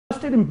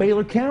trusted in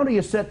Baylor County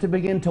is set to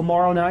begin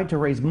tomorrow night to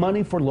raise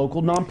money for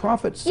local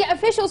nonprofits. Yeah,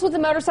 officials with the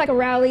motorcycle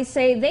rally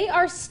say they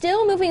are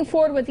still moving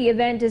forward with the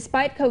event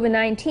despite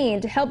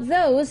COVID-19 to help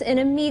those in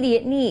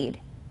immediate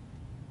need.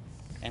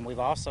 And we've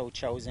also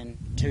chosen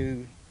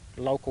 2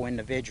 local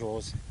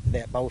individuals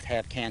that both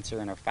have cancer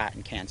and are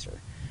fighting cancer.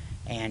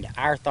 And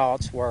our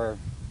thoughts were,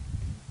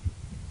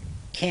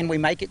 can we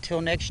make it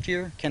till next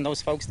year? Can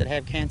those folks that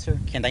have cancer,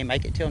 can they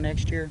make it till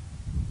next year?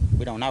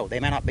 We don't know.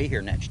 They may not be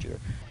here next year.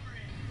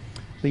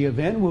 The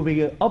event will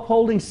be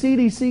upholding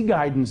CDC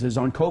guidances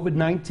on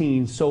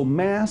COVID-19, so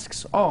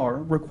masks are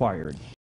required.